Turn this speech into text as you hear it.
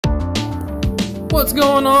What's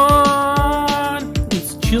going on?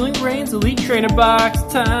 It's Chilling Reigns Elite Trainer Box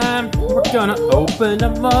time. We're gonna open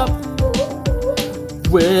them up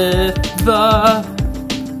with the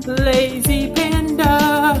LazEe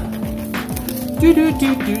Panda. Do do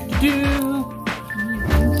do do do.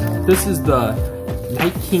 This is the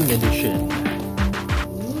Night King edition.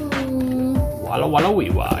 Walla walla wee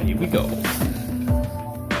wah. Here we go.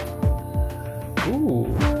 Ooh.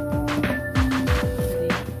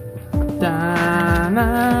 Da,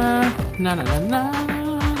 na, na, na, na,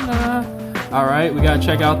 na. All right, we gotta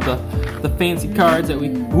check out the fancy cards that we.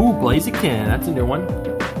 Ooh, LazEe, that's a new one,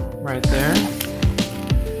 right there.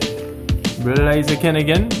 LazEe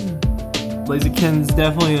again. LazEe is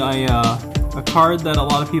definitely a card that a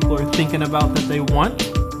lot of people are thinking about that they want.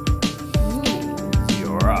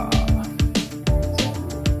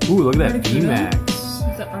 Ooh, look at that VMAX.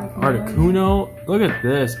 Articuno. Look at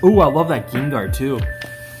this. Ooh, I love that Gengar too.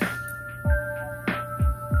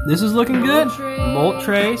 This is looking good.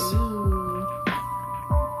 Moltres.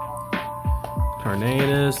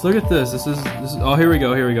 Tornadus. Look at this. This is. Oh, here we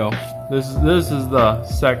go. Here we go. This is the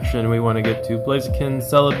section we want to get to. LazEe,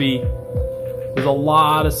 Celebi. There's a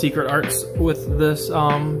lot of secret arts with this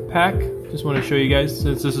pack. Just want to show you guys,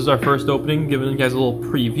 since this is our first opening, giving you guys a little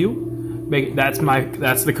preview. That's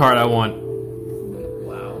the card I want.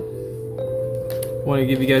 Wow. Want to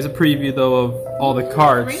give you guys a preview though of all the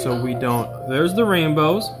cards, so we don't. There's the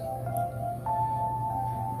rainbows.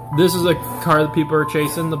 This is a card that people are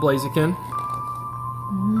chasing, the LazEe.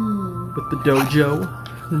 With the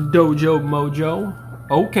Dojo Mojo.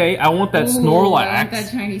 Okay, I want that Snorlax. I want that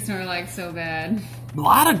shiny Snorlax so bad. A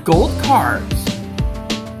lot of gold cards.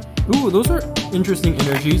 Ooh, those are interesting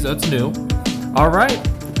energies. That's new. All right.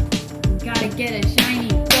 Gotta get a shiny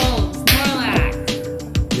gold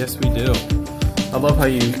Snorlax. Yes, we do. I love how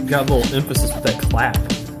you got a little emphasis with that clap.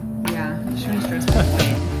 Yeah, I'm just trying to stress my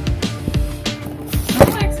point.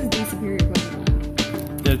 Snorlax is the superior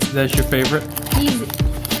Pokemon. That's your favorite? He's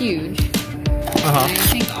huge. And I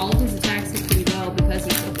think all of his attacks hit pretty well because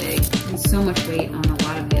he's so big. He's so much weight on a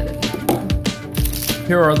lot of the other Pokemon.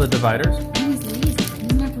 Here are the dividers. And he's lazy. He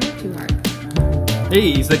doesn't have to work too hard.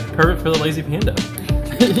 Hey, he's like perfect for the LazEe Panda.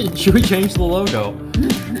 Should we change the logo?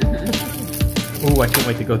 Ooh, I can't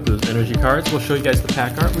wait to go through those energy cards. We'll show you guys the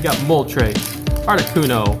pack art. We got Moltres,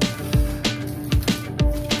 Articuno,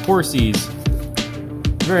 Horsies.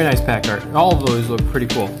 Very nice pack art. All of those look pretty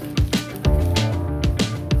cool.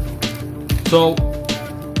 So,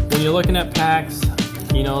 when you're looking at packs,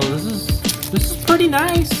 you know, this is pretty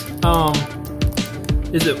nice.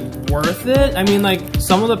 Is it worth it? I mean, like,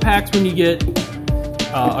 some of the packs when you get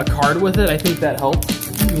a card with it, I think that helps.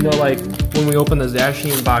 You know, like when we opened the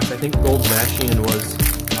Zacian box, I think Gold Zacian was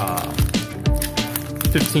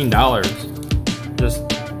 $15. Just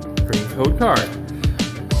green code card.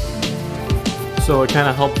 So it kind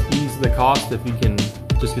of helps ease the cost if you can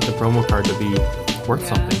just get the promo card to be worth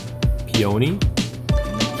something. Peony,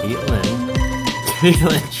 Caitlyn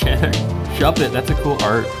Jenner, Shuppet, that's a cool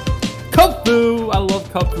art. Kubfu! I love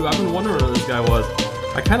Kubfu. I've been wondering where this guy was.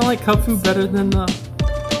 I kind of like Kubfu better than the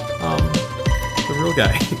real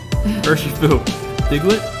guy. Urshifu,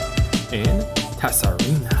 Diglett, and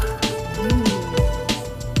Tassarina.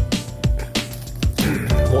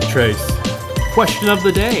 Moltres. Question of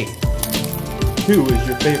the day. Who is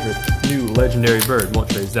your favorite new legendary bird?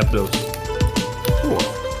 Moltres, Zapdos, or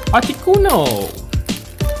Articuno?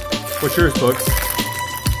 What's yours, Boogz?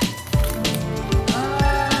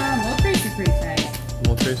 Moltres is pretty tight.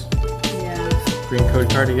 Moltres? Yeah. Green code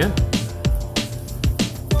card again.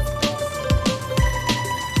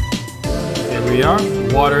 Here we are.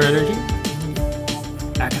 Water energy.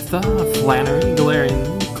 Agatha, Flannery,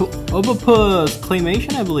 Galarian, Obapus,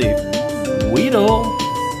 Claymation, I believe. Weedle,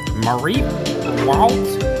 Marie,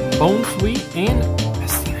 Walt, Bone Sweet, and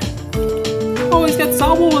Messina. Oh, he's got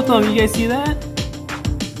Sobble with him. You guys see that?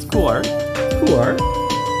 It's cool art. Cool art.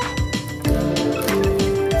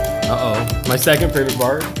 Uh-oh. My second favorite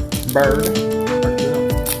bird.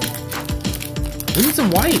 We need some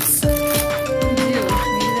whites.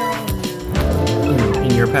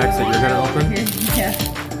 In your packs that you're gonna open? Yeah.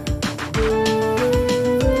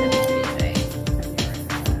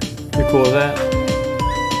 You're cool with that?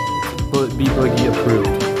 Be Boogie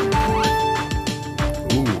approved.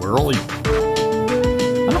 Ooh, early.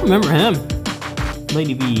 I don't remember him.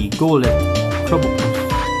 Lady B, Golden, Trouble,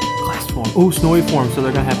 Class Form. Ooh, Snowy Form, so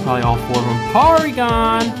they're gonna have probably all four of them.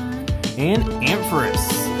 Porygon and Ampharos.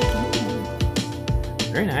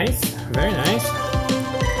 Very nice. Very nice.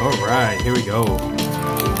 Alright, here we go.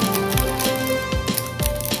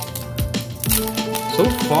 So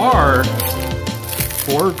far,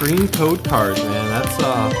 4 green code cards, man. That's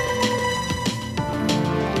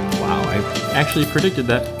wow, I actually predicted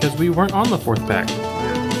that because we weren't on the 4th pack.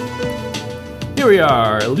 Here we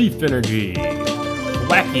are, Leaf Energy,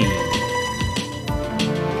 Wacky,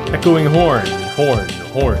 Echoing Horn,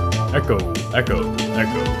 Echo,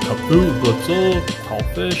 Kapu, Blitzel,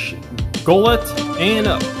 Hellfish, Golett, and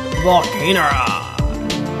Volcanera.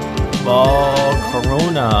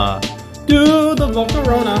 Volcarona. Do the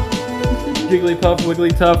Volcarona. Jigglypuff,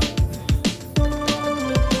 Wigglytuff.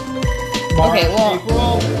 Okay,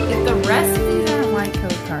 well, if the rest of these are white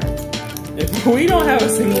code cards, if we don't have a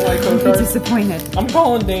single white code I'm card, disappointed. I'm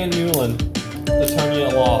calling Dan Newland, attorney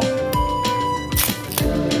at law.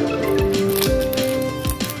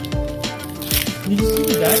 You just see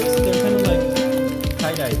the decks? They're kind of like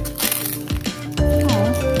tie-dye.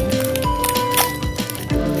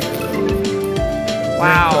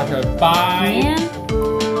 Wow. Bye. Man.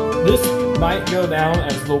 This might go down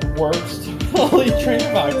as the worst holy train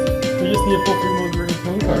box. We just need to pull 3 more green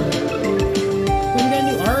code cards. We got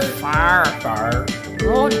new art. Fire.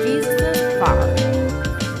 Oh, Jesus, fire.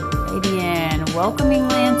 Radiant, Welcoming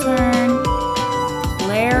Lantern,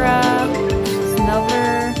 Clara,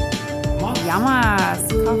 Snubber, Yamas,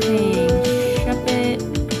 Coughing, Shuppet,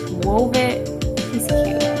 Wovit. He's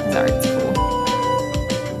cute. His art's cool.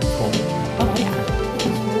 Oh, yeah.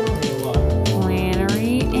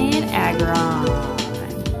 Flannery and Aggron.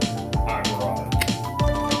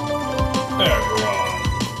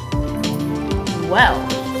 Well,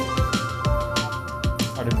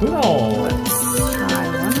 Articuno. let's try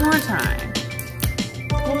one more time.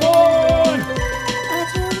 Come on!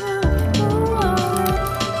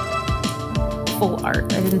 Full art.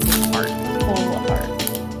 I didn't say art. Full art.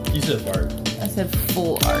 You said art. I said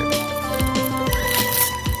full art.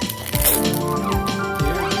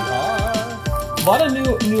 Here we are. A lot of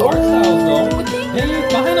new art styles though. Hey,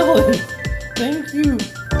 finally! Thank you.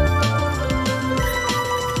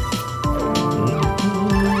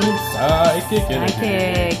 Psychic energy.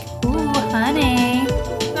 Psychic. Ooh, honey.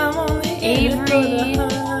 I'm only Avery.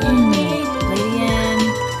 Ladian.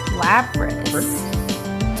 Lapras.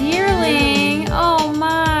 Deerling. Oh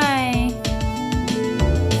my.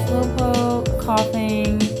 Slowpoke.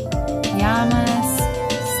 Coughing. Yamas.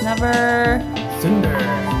 Snubber.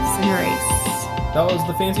 Cinderace. That was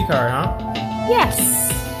the fancy card, huh? Yes.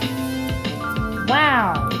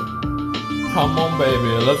 Wow. Come on,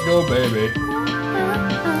 baby. Let's go, baby.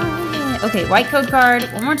 Okay, white code card.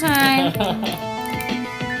 One more time.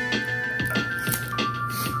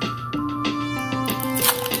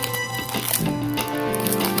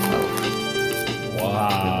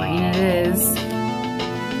 Wow. Green it is.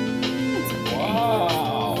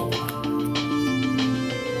 Wow.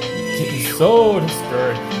 Getting so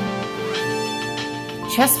discouraged.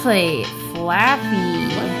 Chestplate.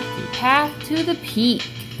 Flappy. Path to the Peak.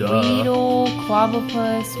 Weedle.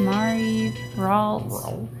 Clobbopus. Mari.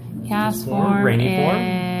 Ralts. Castform. Rainy form.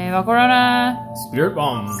 And Volcarona. Spirit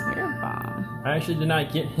Bomb. Spirit Bomb. I actually did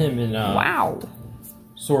not get him in Wow.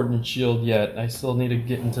 Sword and Shield yet. I still need to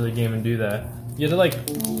get into the game and do that. You had to like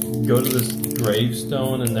go to this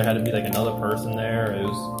gravestone and there had to be like another person there. It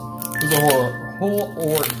was a whole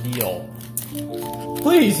ordeal.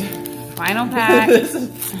 Please. Final pack. This is,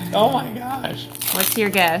 oh my gosh. What's your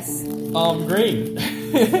guess? Green.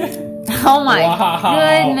 Oh my Wow.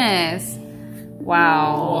 goodness.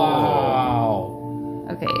 Wow. Wow.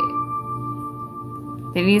 Okay.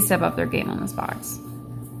 They need to step up their game on this box.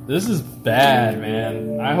 This is bad,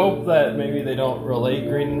 man. I hope that maybe they don't relate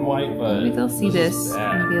green and white, but Maybe they'll see this is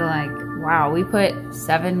bad. and be like, wow, we put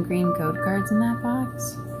 7 green code cards in that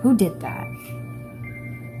box? Who did that?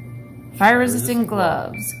 Fire-resistant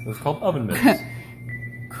gloves. It's called oven mitts.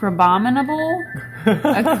 Crabominable?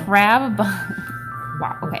 A crab?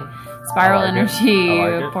 Wow, okay. Spiral I like it. Energy, I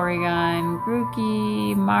like it. Porygon,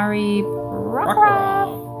 Grookey, Mari, Rockruff,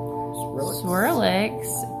 Swirlix,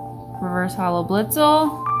 Reverse Hollow Blitzel,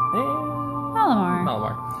 Malamar.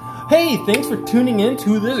 Malamar. Hey, thanks for tuning in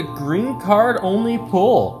to this green card only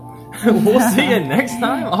pull. We'll see you next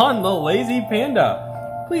time on the LazEe Panda.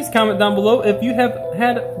 Please comment down below if you have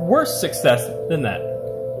had worse success than that.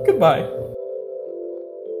 Goodbye.